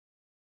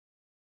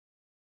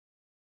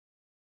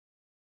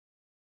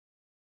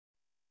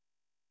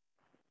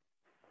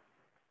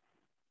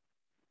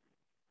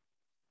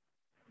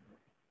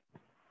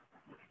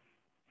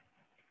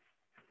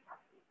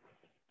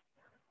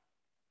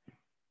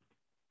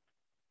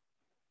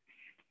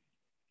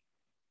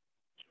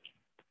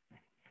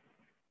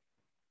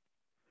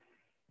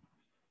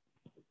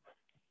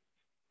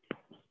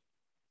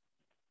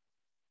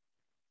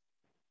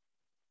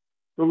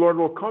The Lord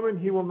will come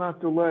and he will not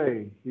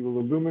delay. He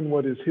will illumine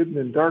what is hidden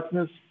in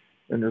darkness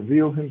and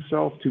reveal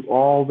himself to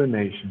all the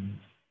nations.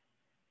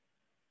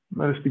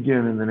 Let us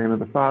begin in the name of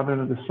the Father,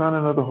 and of the Son,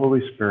 and of the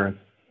Holy Spirit.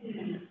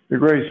 Amen. The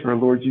grace of our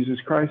Lord Jesus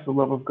Christ, the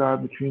love of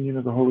God, the communion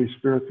of the Holy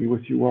Spirit be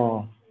with you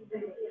all.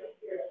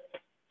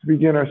 To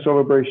begin our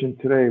celebration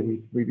today,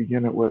 we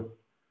begin it with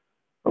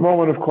a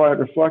moment of quiet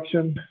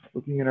reflection,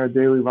 looking in our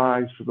daily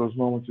lives for those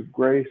moments of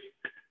grace,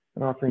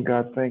 and offering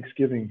God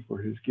thanksgiving for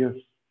his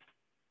gifts.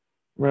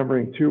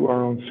 Remembering, too,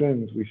 our own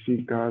sins, we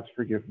seek God's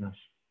forgiveness.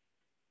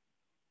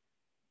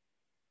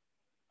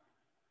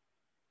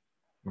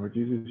 Lord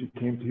Jesus, you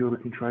came to heal the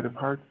contrite of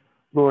heart.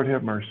 Lord,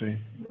 have mercy.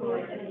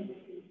 Lord,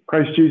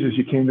 Christ Jesus,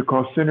 you came to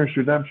call sinners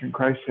to redemption.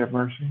 Christ, have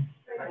mercy.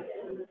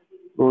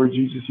 Lord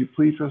Jesus, you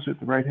please us at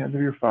the right hand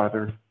of your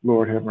Father.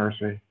 Lord, have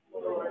mercy.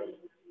 Lord.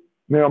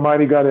 May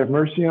Almighty God have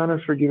mercy on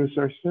us, forgive us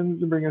our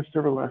sins, and bring us to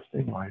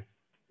everlasting life.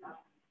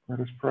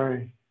 Let us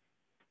pray.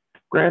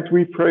 Grant,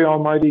 we pray,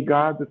 Almighty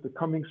God, that the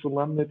coming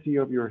solemnity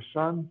of your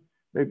Son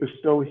may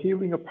bestow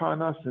healing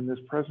upon us in this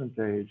present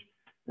age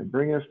and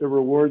bring us the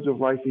rewards of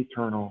life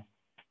eternal.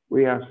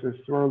 We ask this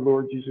through our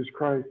Lord Jesus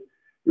Christ,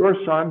 your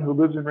Son, who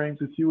lives and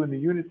reigns with you in the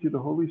unity of the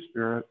Holy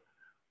Spirit,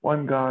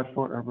 one God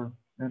forever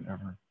and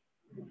ever.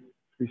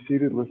 Be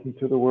seated, listen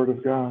to the word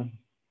of God.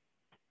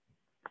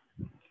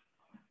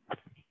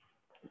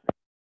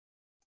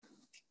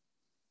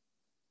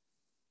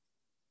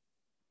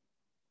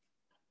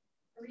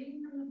 A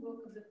reading from the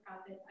book of the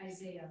prophet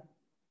Isaiah.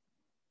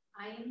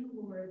 I am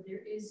the Lord,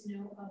 there is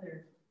no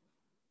other.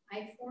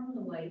 I form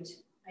the light,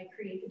 I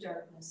create the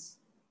darkness.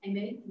 I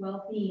make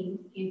well-being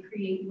and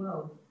create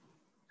woe.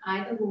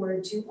 I, the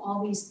Lord, do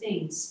all these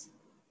things.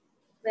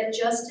 Let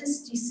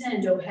justice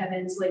descend, O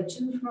heavens, like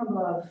dew from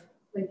above,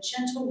 like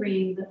gentle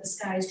rain, let the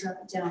skies drop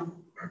it down.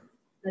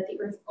 Let the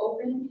earth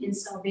open and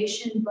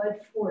salvation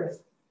bud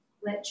forth.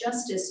 Let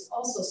justice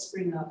also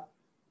spring up.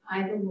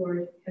 I, the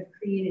Lord, have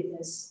created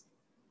this.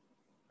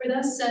 For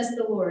thus says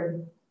the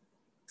Lord,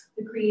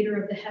 the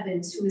creator of the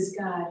heavens, who is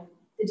God,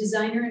 the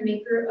designer and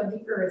maker of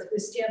the earth, who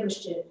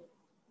established it,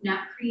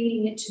 not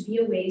creating it to be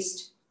a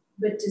waste,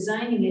 but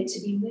designing it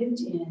to be lived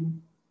in.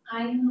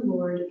 I am the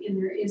Lord, and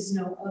there is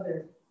no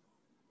other.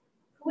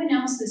 Who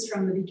announced this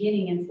from the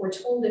beginning and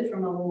foretold it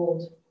from of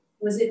old?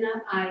 Was it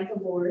not I, the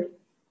Lord,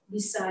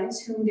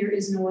 besides whom there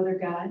is no other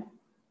God?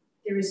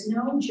 There is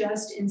no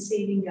just and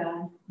saving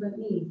God but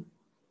me.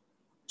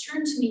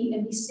 Turn to me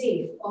and be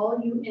safe, all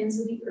you ends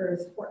of the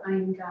earth, for I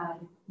am God.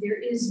 There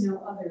is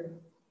no other.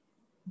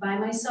 By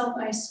myself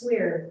I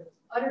swear,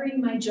 uttering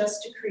my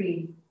just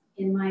decree,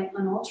 in my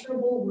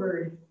unalterable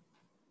word.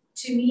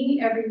 To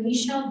me every knee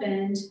shall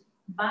bend,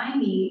 by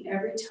me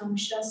every tongue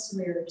shall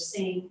swear,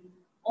 saying,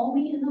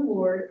 only in the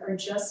Lord are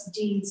just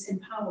deeds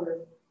and power.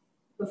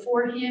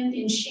 Before him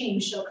in shame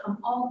shall come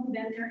all who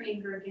bend their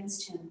anger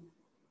against him.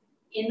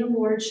 In the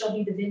Lord shall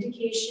be the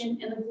vindication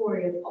and the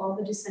glory of all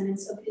the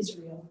descendants of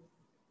Israel.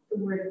 The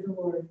word of the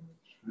Lord.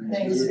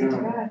 Thanks be to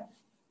God.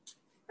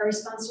 Our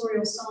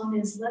responsorial psalm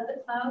is, let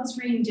the clouds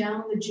rain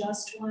down the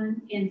just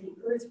one, and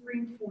the earth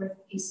bring forth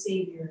a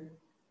Savior.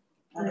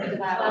 Let the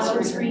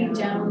clouds rain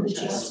down the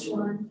just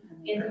one,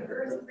 and the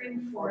earth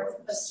bring forth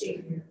a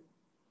Savior.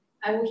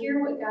 I will hear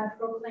what God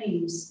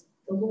proclaims,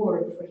 the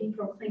Lord, for he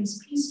proclaims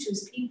peace to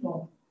his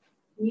people.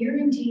 Near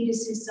indeed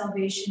is his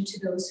salvation to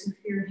those who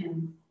fear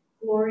him,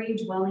 glory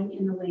dwelling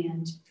in the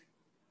land.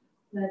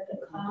 Let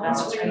the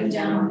clouds rain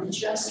down the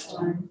just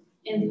one,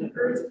 and the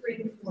earth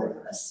bring forth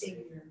a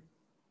Savior.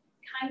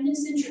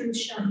 Kindness and truth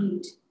shall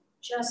meet,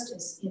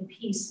 justice and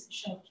peace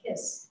shall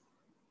kiss.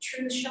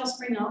 Truth shall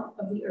spring out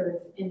of the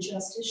earth, and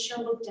justice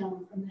shall look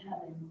down from the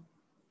heaven.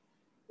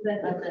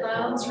 Let the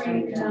clouds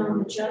rain down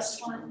the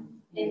just one,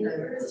 and the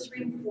earth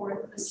bring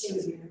forth a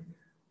Savior.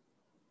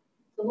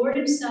 The Lord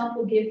himself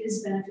will give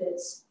his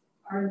benefits.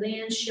 Our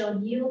land shall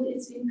yield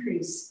its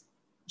increase.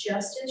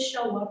 Justice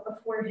shall walk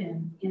before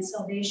him, and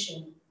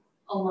salvation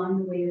along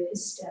the way of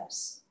his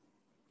steps.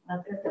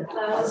 Let the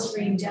clouds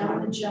rain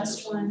down the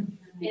just one,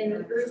 and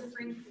the earth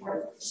bring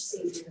forth a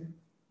Savior.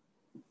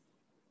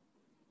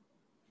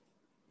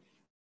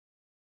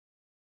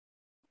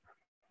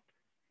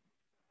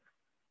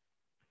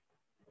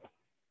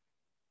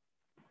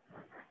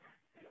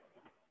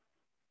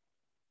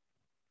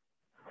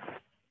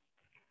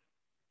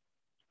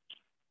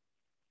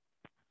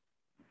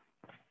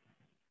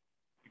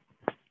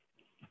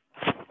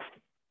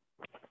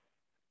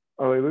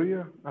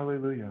 Alleluia,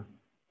 alleluia.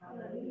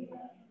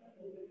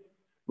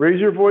 Raise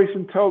your voice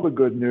and tell the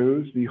good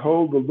news.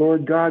 Behold, the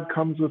Lord God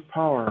comes with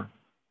power.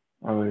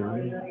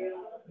 Alleluia.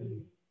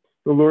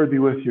 The Lord be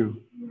with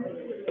you.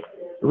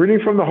 A reading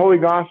from the Holy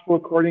Gospel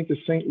according to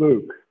St.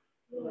 Luke.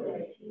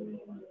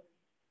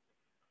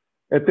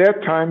 At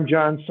that time,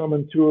 John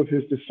summoned two of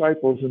his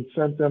disciples and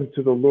sent them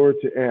to the Lord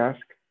to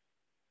ask,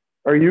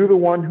 are you the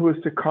one who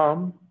is to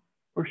come,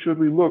 or should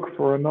we look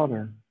for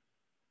another?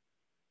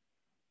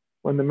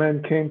 When the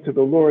men came to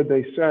the Lord,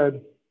 they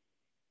said,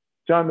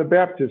 John the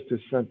Baptist has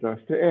sent us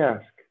to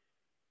ask,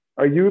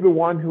 are you the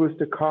one who is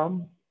to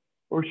come,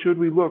 or should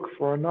we look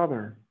for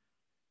another?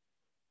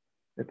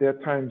 At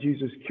that time,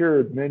 Jesus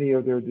cured many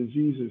of their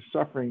diseases,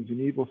 sufferings, and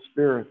evil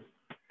spirits.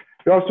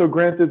 He also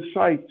granted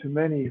sight to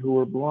many who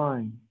were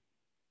blind.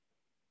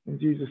 And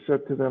Jesus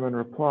said to them in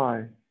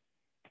reply,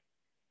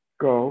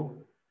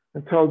 "Go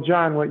and tell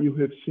John what you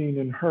have seen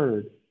and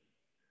heard.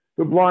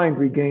 The blind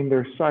regain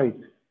their sight,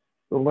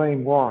 the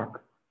lame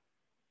walk,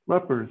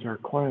 lepers are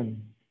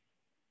cleansed,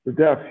 the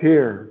deaf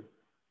hear,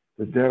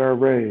 the dead are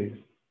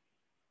raised,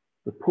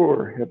 the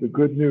poor have the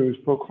good news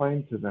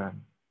proclaimed to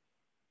them.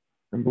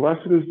 And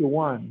blessed is the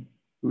one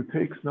who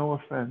takes no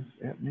offense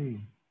at me."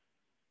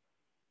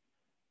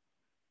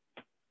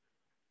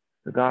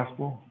 The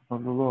Gospel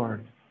of the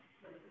Lord.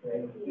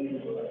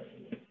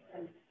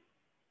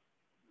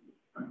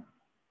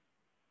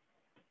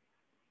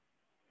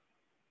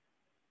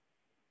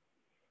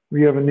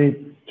 We have a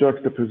neat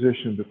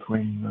juxtaposition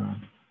between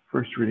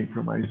first reading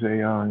from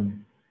Isaiah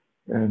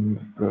and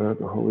the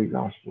Holy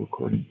Gospel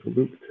according to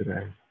Luke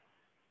today.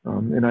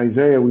 In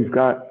Isaiah, we've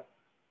got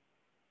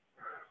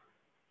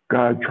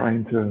God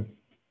trying to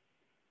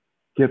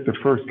get the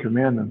first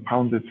commandment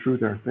pounded through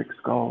their thick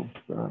skulls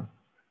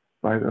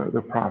by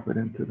the prophet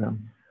into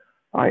them.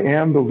 I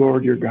am the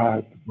Lord your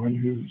God, one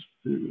who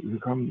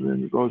comes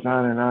and goes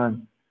on and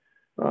on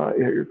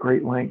at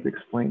great length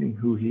explaining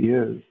who he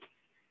is.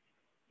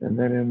 And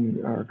then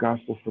in our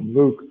Gospel from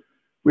Luke,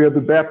 we have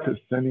the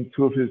Baptist sending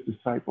two of his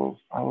disciples.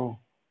 I'll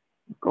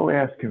go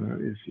ask him,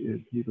 is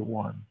he the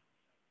one?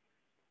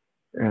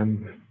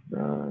 And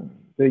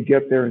they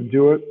get there and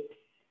do it.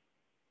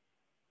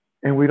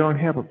 And we don't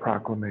have a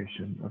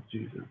proclamation of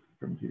Jesus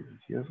from Jesus.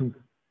 He doesn't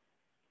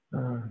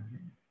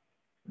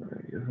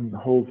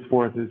hold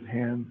forth his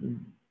hands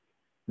and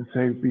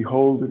say,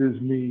 "Behold, it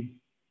is me.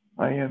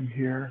 I am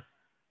here."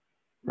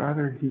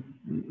 Rather, he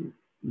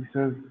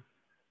says,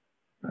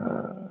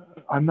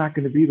 "I'm not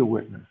going to be the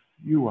witness.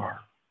 You are."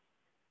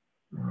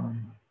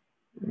 And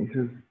he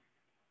says,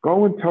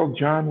 "Go and tell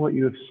John what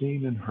you have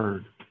seen and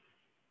heard.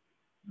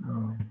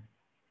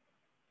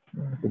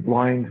 The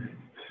blind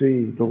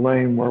see, the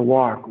lame are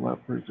walk,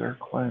 lepers are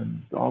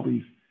cleansed." All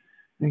these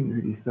things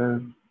that he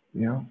says,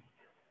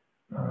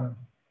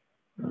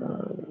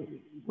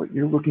 what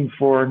you're looking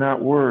for are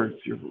not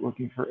words. You're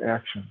looking for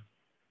action.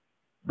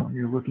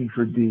 You're looking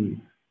for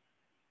deeds.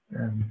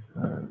 And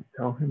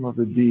tell him of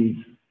the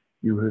deeds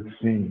you have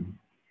seen.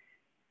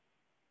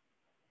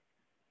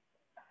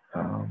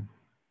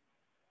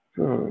 It's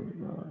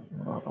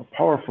a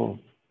powerful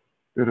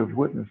bit of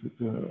witness.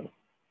 It's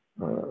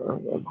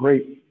a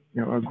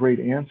great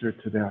answer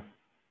to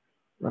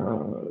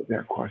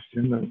that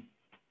question.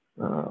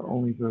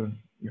 Only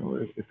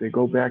if they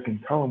go back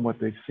and tell him what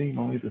they've seen,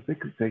 only the thick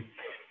could say,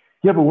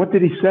 "Yeah, but what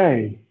did he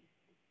say?"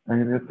 I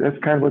mean, that's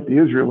kind of what the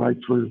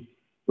Israelites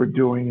were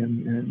doing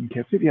in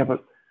captivity. Yeah,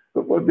 but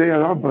what they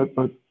are,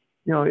 but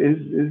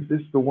is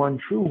this the one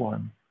true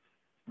one?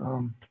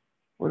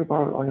 What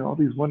about all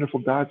these wonderful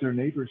gods our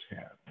neighbors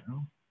have?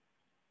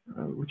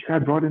 Which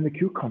God brought in the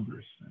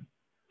cucumbers?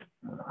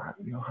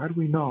 How do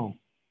we know?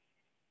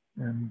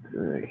 And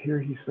here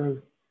he says,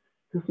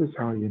 "This is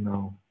how you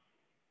know.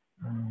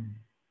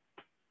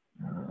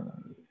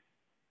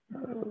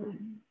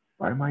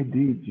 By my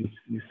deeds,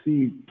 you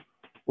see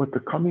what the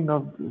coming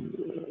of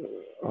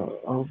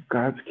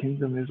God's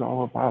kingdom is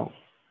all about."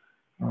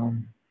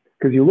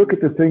 Because you look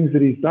at the things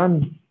that he's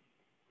done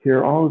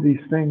here, all of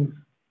these things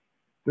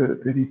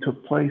that he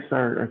took place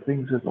are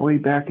things that way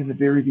back in the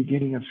very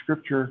beginning of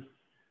Scripture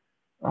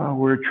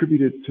were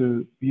attributed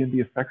to being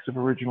the effects of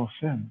original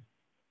sin.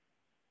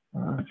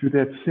 Through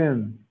that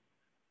sin,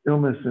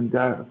 illness and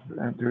death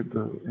entered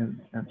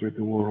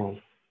the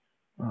world.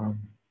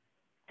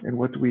 And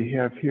what do we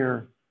have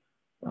here?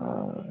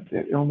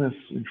 That illness,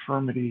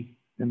 infirmity,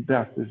 and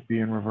death is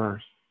being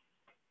reversed.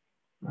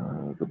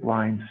 The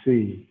blind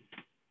see.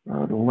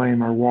 The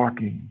lame are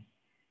walking.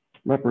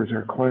 Lepers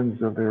are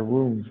cleansed of their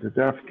wounds. The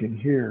deaf can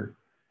hear.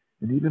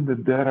 And even the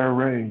dead are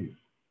raised.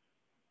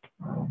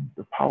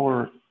 The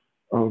power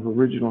of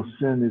original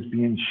sin is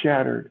being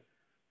shattered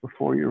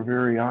before your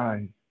very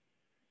eyes.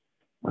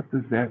 What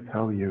does that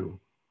tell you?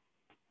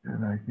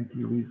 And I think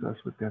he leaves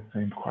us with that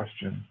same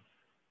question.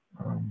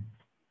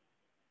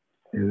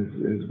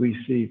 As we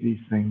see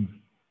these things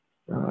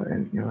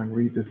and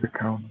read this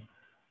account,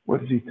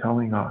 what is he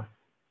telling us?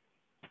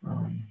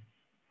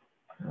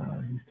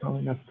 He's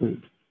telling us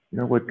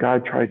what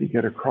God tried to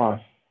get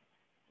across,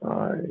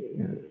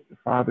 the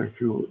Father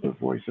through the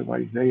voice of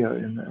Isaiah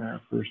in our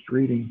first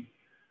reading,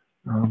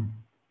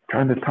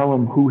 trying to tell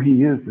him who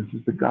he is. This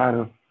is the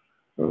God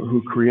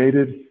who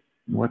created.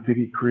 And what did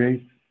he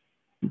create?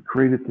 He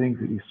created things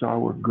that he saw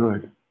were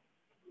good.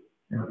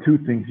 And two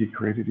things he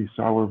created he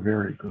saw were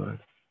very good.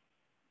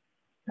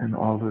 And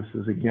all this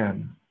is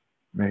again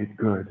made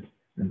good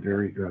and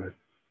very good.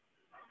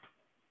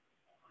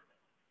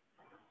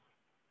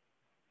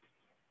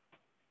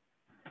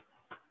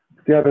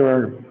 Gather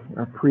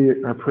our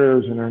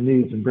prayers and our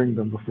needs and bring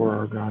them before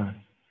our God.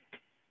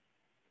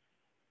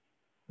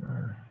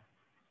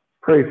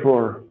 Pray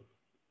for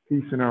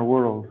peace in our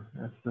world.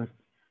 Ask that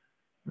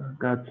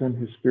God send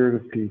his spirit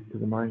of peace to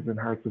the minds and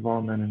hearts of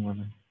all men and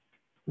women.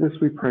 This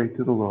we pray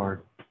to the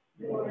Lord.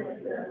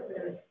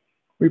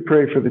 We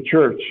pray for the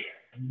church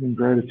in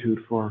gratitude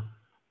for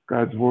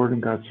God's word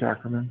and God's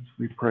sacraments.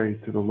 We pray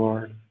to the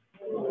Lord.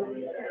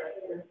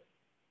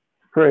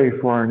 Pray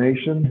for our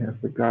nation,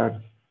 ask that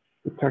God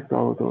protect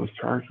all of those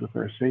charged with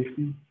our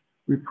safety.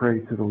 We pray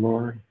to the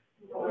Lord.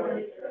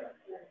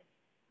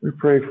 We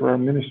pray for our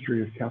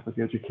ministry of Catholic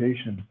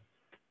education,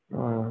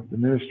 the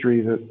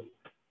ministry that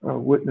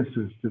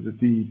witnesses to the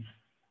deeds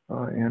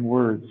and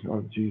words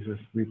of Jesus.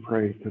 We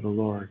pray to the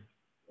Lord.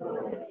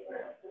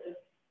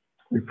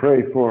 We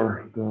pray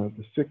for the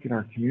sick in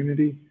our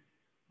community,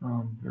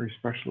 very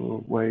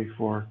special way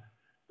for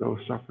those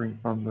suffering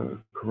from the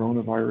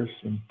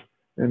coronavirus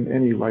and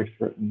any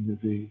life-threatening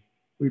disease.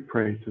 We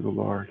pray to the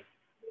Lord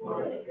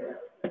for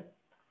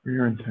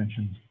your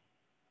intentions.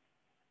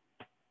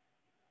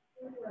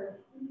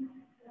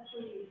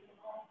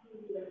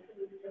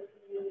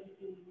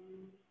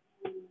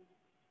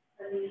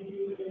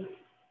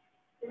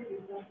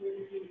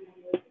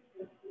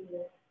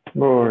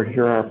 Lord,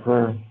 hear our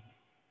prayer.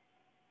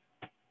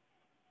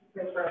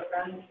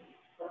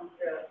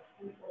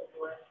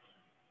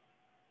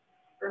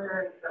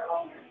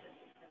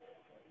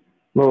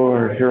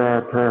 Lord, hear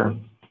our prayer.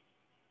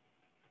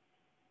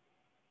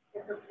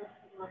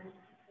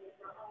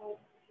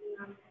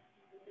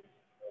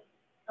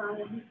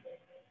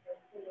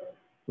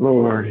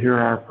 Lord, hear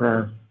our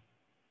prayer.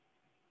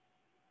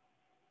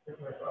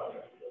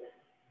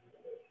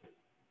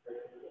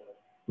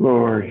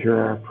 Lord, hear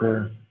our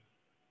prayer.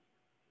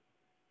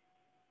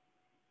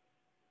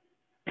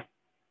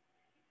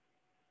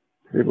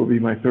 It will be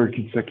my third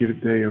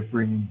consecutive day of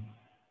bringing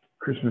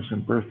Christmas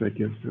and birthday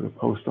gifts to the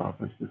post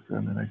office to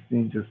send, and I've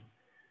seen just,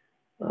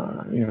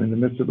 in the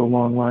midst of the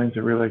long lines, I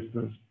realized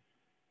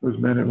those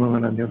men and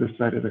women on the other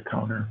side of the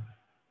counter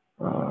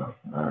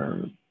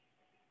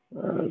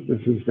this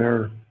is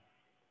their,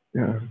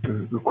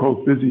 the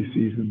quote busy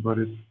season, but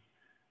it's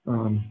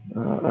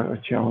a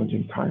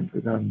challenging time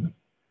for them.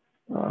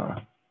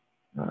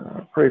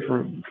 Pray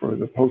for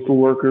the postal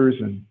workers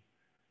and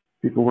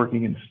people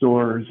working in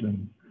stores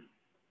and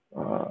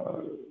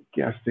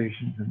gas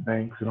stations and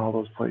banks and all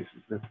those places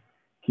that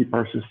keep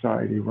our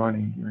society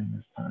running during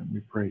this time.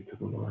 We pray to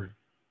the Lord.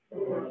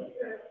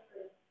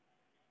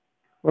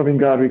 Loving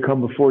God, we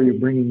come before you,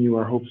 bringing you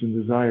our hopes and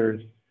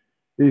desires.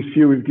 These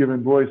few we've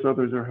given voice,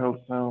 others are held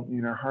silently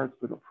in our hearts,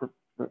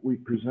 but we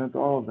present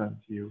all of them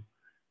to you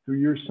through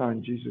your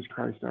Son, Jesus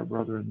Christ, our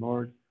brother and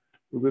Lord,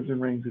 who lives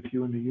and reigns with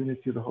you in the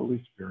unity of the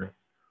Holy Spirit,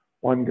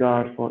 one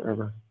God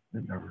forever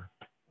and ever.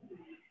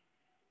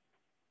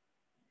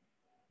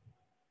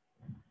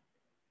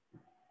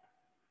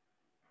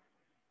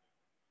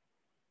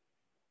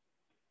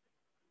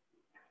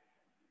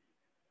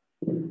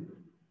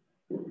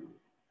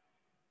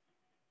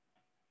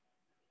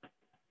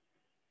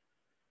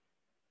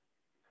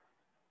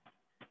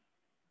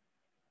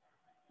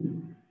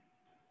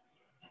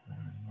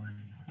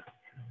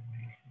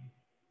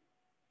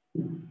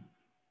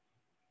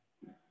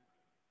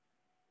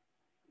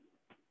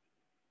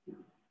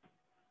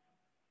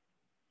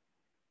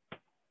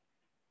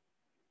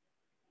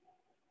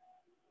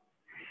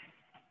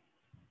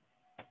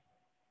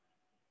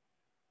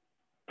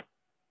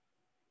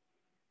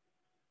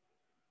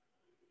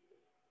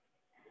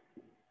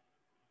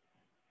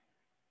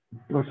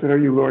 Blessed are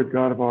you, Lord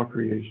God of all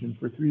creation,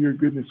 for through your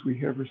goodness we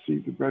have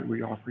received the bread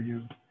we offer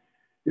you.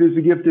 It is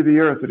the gift of the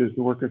earth, it is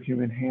the work of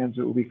human hands,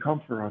 it will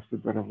become for us the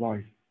bread of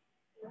life.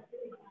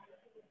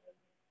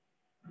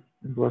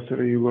 And blessed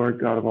are you, Lord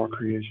God of all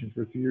creation,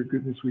 for through your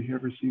goodness we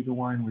have received the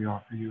wine we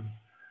offer you.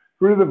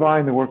 Fruit of the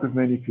vine, the work of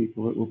many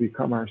people, it will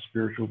become our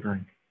spiritual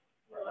drink.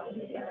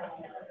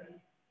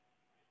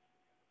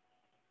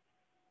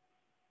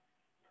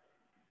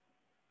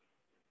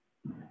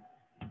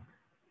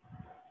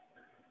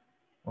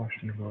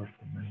 Wash me, Lord,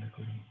 from my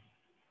iniquity,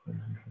 cleanse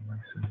me from my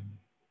sin.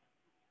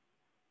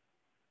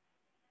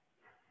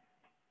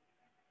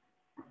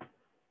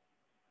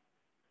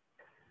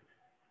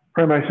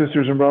 Pray, my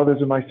sisters and brothers,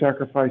 that my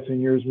sacrifice and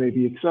yours may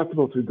be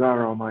acceptable to God,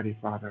 our Almighty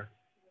Father.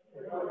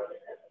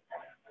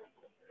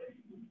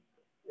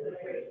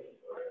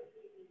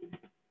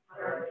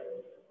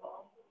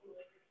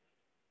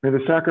 May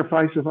the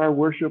sacrifice of our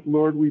worship,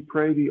 Lord, we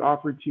pray, be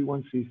offered to you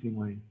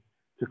unceasingly,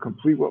 to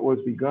complete what was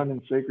begun in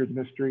sacred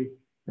mystery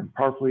and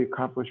powerfully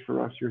accomplish for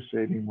us your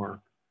saving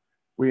work.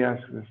 We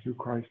ask this through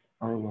Christ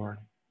our Lord.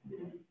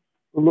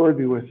 The Lord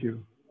be with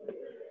you.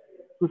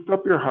 Lift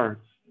up your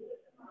hearts.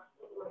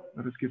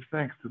 Let us give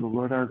thanks to the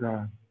Lord our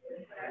God.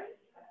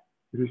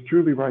 It is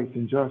truly right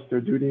and just,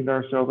 our duty and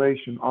our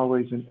salvation,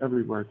 always and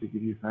everywhere to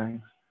give you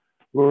thanks.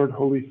 Lord,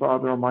 Holy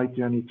Father,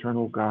 Almighty and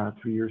eternal God,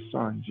 through your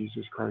Son,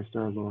 Jesus Christ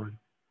our Lord.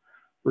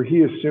 For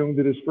he assumed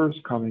at his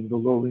first coming the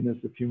lowliness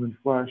of human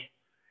flesh,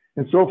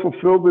 and so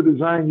fulfilled the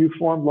design you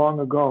formed long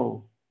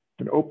ago,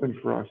 and opened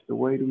for us the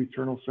way to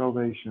eternal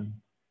salvation,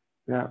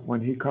 that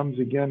when he comes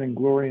again in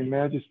glory and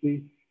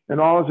majesty,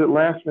 and all is at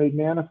last made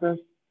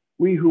manifest,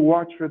 we who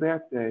watch for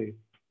that day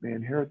may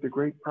inherit the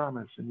great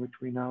promise in which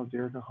we now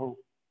dare to hope.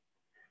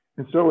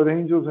 And so with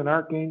angels and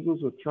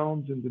archangels, with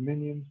thrones and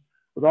dominions,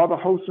 with all the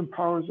hosts and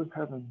powers of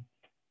heaven,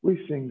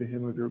 we sing the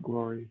hymn of your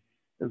glory,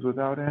 as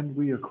without end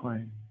we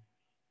acclaim.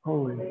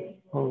 Holy,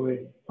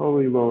 holy,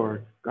 holy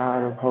Lord,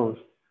 God of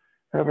hosts,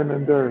 heaven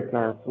and earth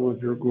are full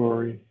of your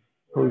glory.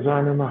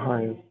 Hosanna in the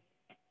highest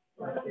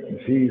is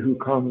he who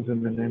comes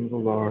in the name of the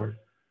Lord.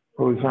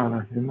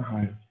 Hosanna in the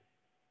highest.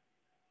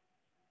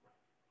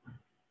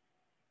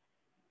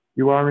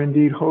 You are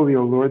indeed holy,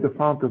 O Lord, the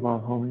fount of all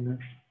holiness.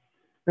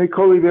 Make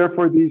holy,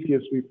 therefore, these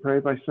gifts, we pray,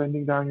 by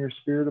sending down your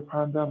Spirit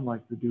upon them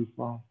like the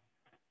dewfall,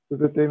 so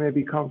that they may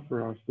become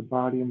for us the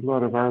body and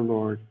blood of our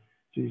Lord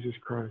Jesus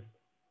Christ.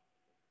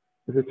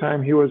 At the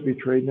time he was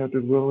betrayed and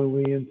entered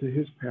willingly into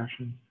his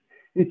passion,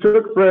 he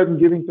took bread and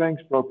giving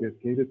thanks broke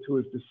it, gave it to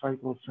his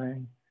disciples,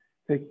 saying,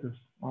 "Take this,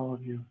 all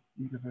of you,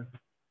 eat of it.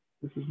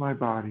 This is my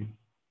body,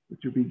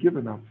 which will be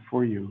given up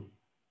for you."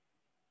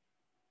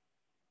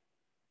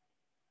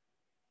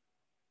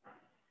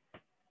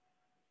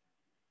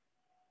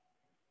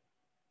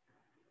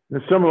 In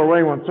a similar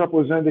way, when supper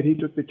was ended, he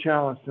took the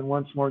chalice, and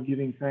once more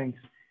giving thanks,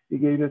 he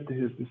gave it to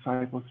his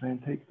disciples, saying,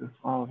 "Take this,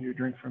 all of you,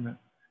 drink from it.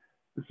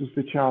 This is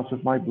the chalice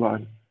of my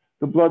blood,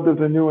 the blood of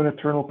the new and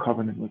eternal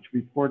covenant, which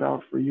we poured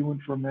out for you and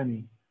for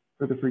many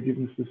for the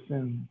forgiveness of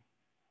sins.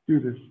 Do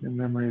this in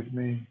memory of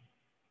me."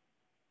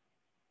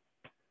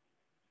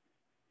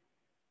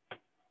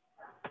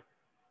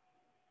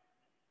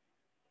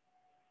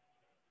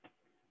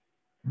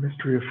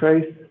 Mystery of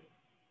faith.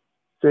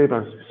 Save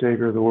us,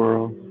 Savior of the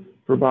world,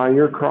 for by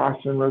your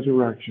cross and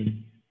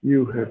resurrection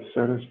you have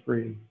set us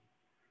free.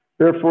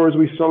 Therefore, as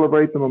we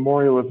celebrate the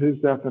memorial of his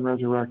death and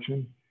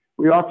resurrection,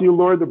 we offer you,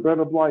 Lord, the bread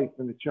of life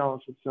and the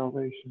chalice of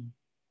salvation,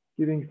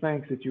 giving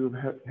thanks that you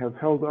have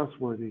held us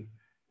worthy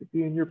to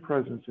be in your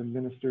presence and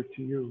minister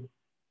to you.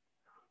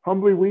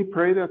 Humbly we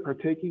pray that,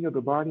 partaking of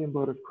the body and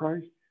blood of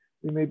Christ,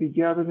 we may be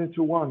gathered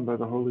into one by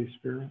the Holy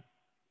Spirit.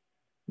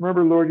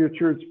 Remember, Lord, your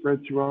church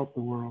spread throughout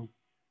the world.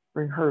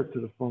 Bring her to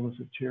the fullness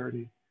of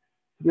charity,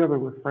 together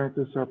with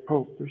Francis, our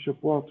Pope,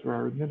 Bishop Walter,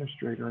 our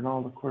administrator, and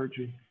all the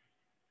clergy.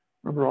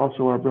 Remember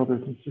also our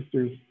brothers and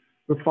sisters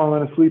who have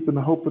fallen asleep in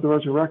the hope of the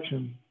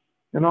resurrection,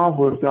 and all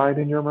who have died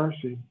in your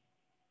mercy.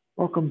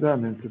 Welcome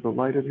them into the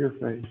light of your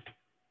face.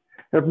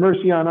 Have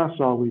mercy on us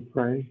all, we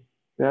pray,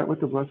 that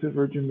with the Blessed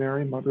Virgin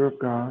Mary, Mother of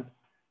God,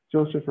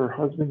 Joseph, her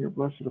husband, your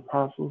blessed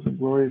apostles and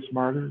glorious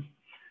martyrs,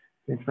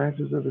 St.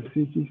 Francis of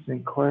Assisi,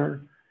 St.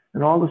 Clare,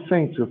 and all the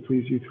saints who have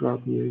pleased you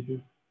throughout the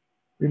ages,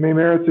 we may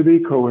merit to be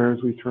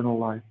co-heirs with eternal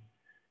life,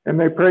 and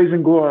may praise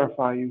and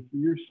glorify you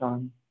through your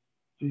Son,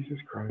 Jesus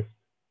Christ.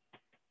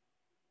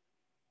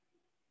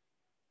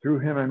 Through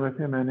him and with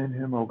him and in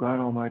him, O God,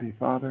 Almighty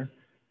Father,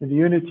 in the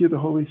unity of the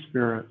Holy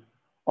Spirit,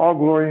 all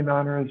glory and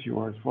honor is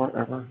yours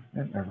forever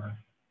and ever.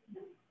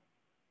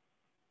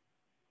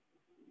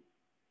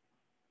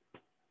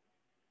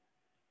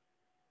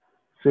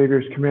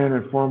 Savior's command,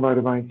 informed by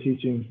divine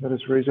teaching, let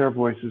us raise our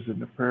voices in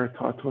the prayer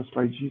taught to us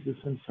by Jesus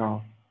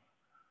himself.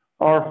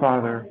 Our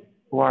Father,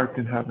 who art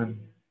in heaven,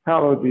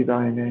 hallowed be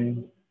thy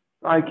name.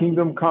 Thy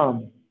kingdom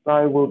come,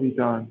 thy will be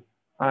done,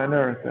 on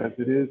earth as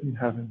it is in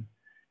heaven.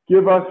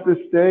 Give us this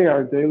day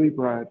our daily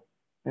bread,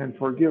 and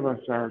forgive us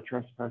our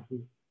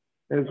trespasses,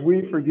 as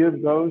we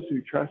forgive those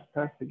who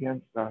trespass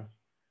against us.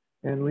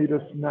 And lead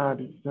us not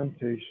into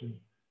temptation,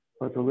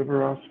 but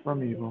deliver us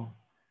from evil.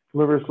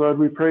 Deliver us, Lord,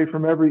 we pray,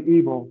 from every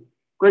evil.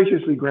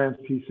 Graciously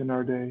grant peace in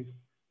our days,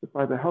 that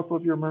by the help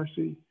of your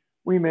mercy,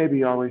 we may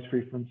be always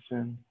free from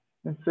sin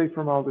and safe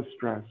from all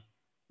distress,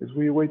 as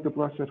we await the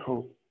blessed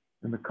hope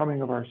and the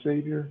coming of our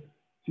Savior,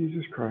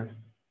 Jesus Christ.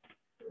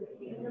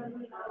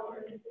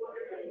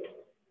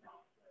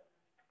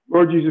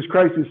 Lord Jesus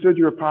Christ, who said to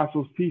your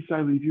apostles, "Peace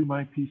I leave you,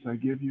 my peace I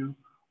give you,"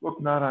 look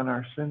not on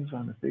our sins,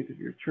 on the faith of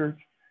your church.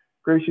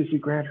 Graciously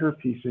grant her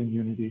peace and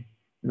unity,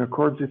 in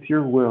accordance with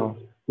your will,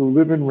 who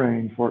live and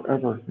reign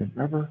forever and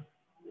ever.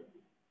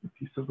 The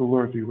peace of the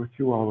Lord be with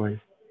you always.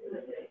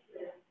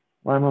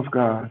 Lamb of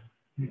God,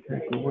 you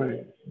take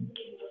away.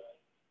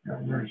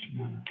 Have mercy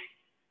on us.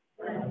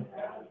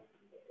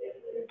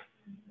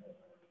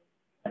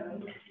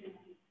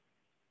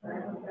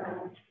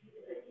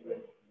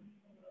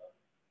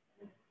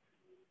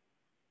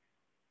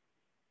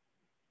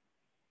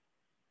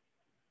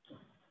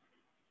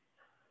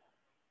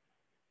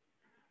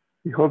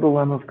 Behold the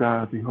Lamb of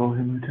God, behold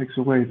him who takes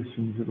away the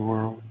sins of the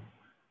world.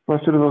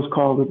 Blessed are those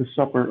called to the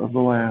supper of the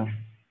Lamb.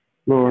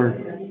 Lord,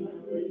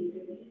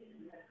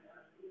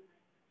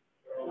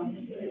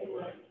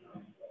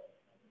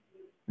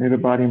 may the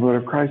body and blood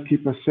of Christ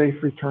keep us safe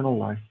for eternal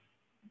life.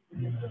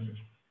 Amen.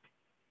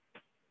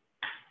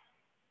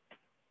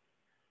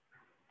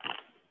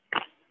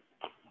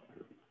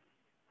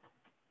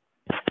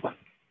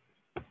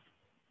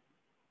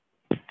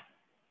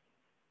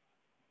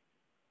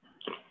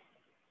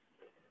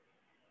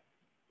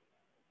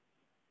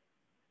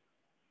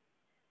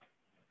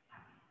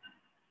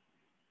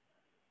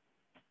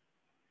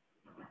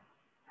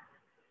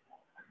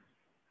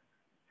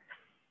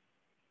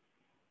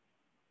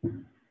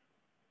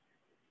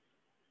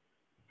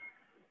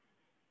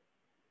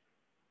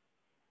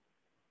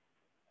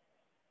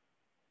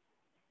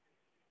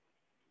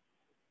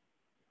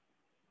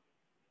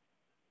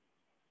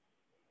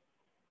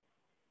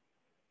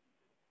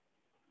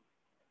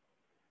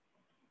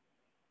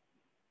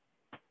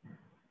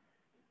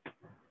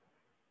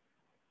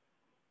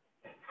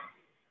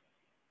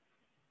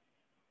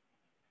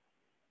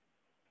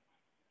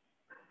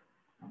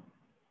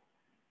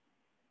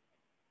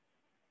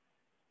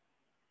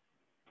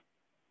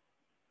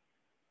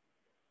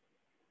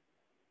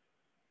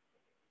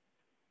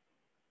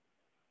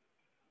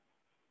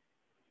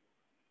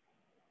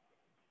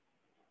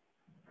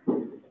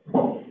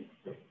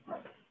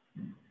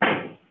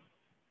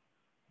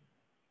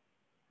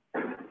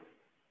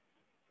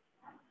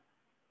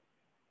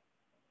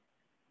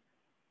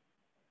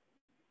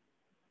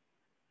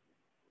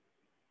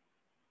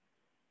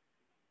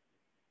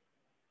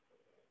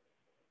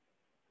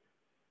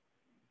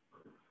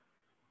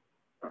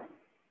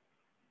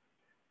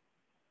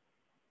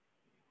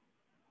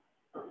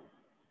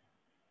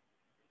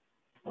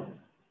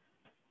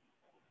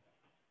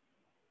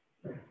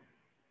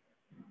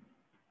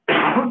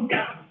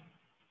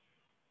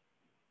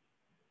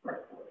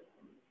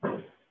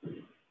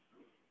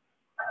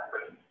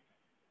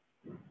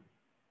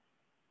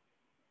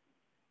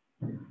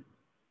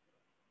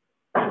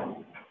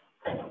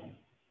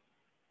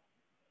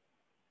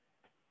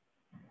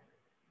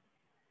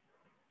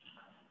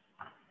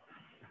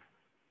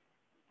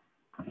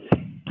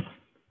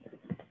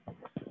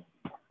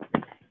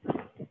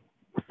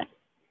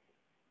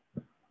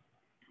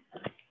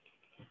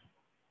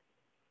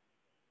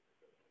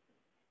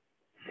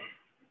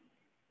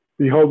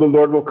 Behold, the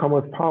Lord will come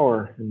with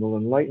power and will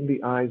enlighten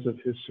the eyes of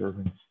his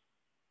servants.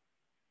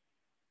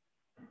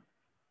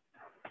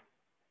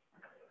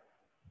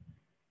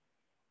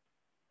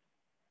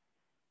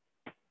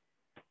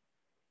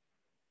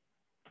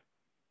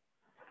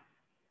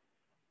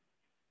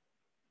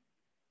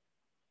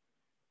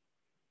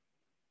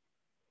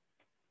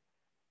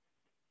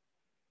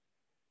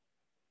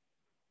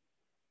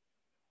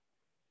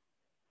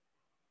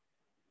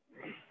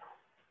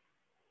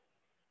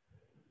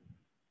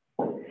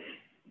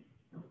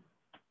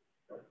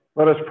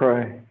 Let us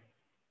pray.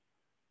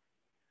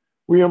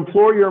 We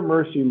implore your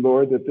mercy,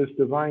 Lord, that this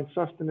divine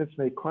sustenance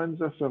may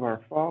cleanse us of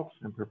our faults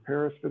and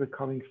prepare us for the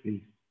coming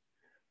feast.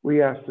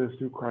 We ask this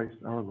through Christ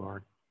our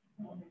Lord.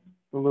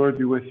 The Lord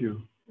be with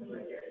you.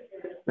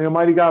 May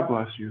Almighty God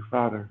bless you,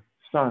 Father,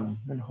 Son,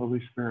 and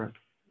Holy Spirit.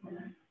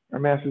 Our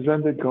Mass is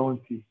ended. Go in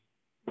peace.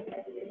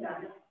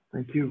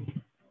 Thank you.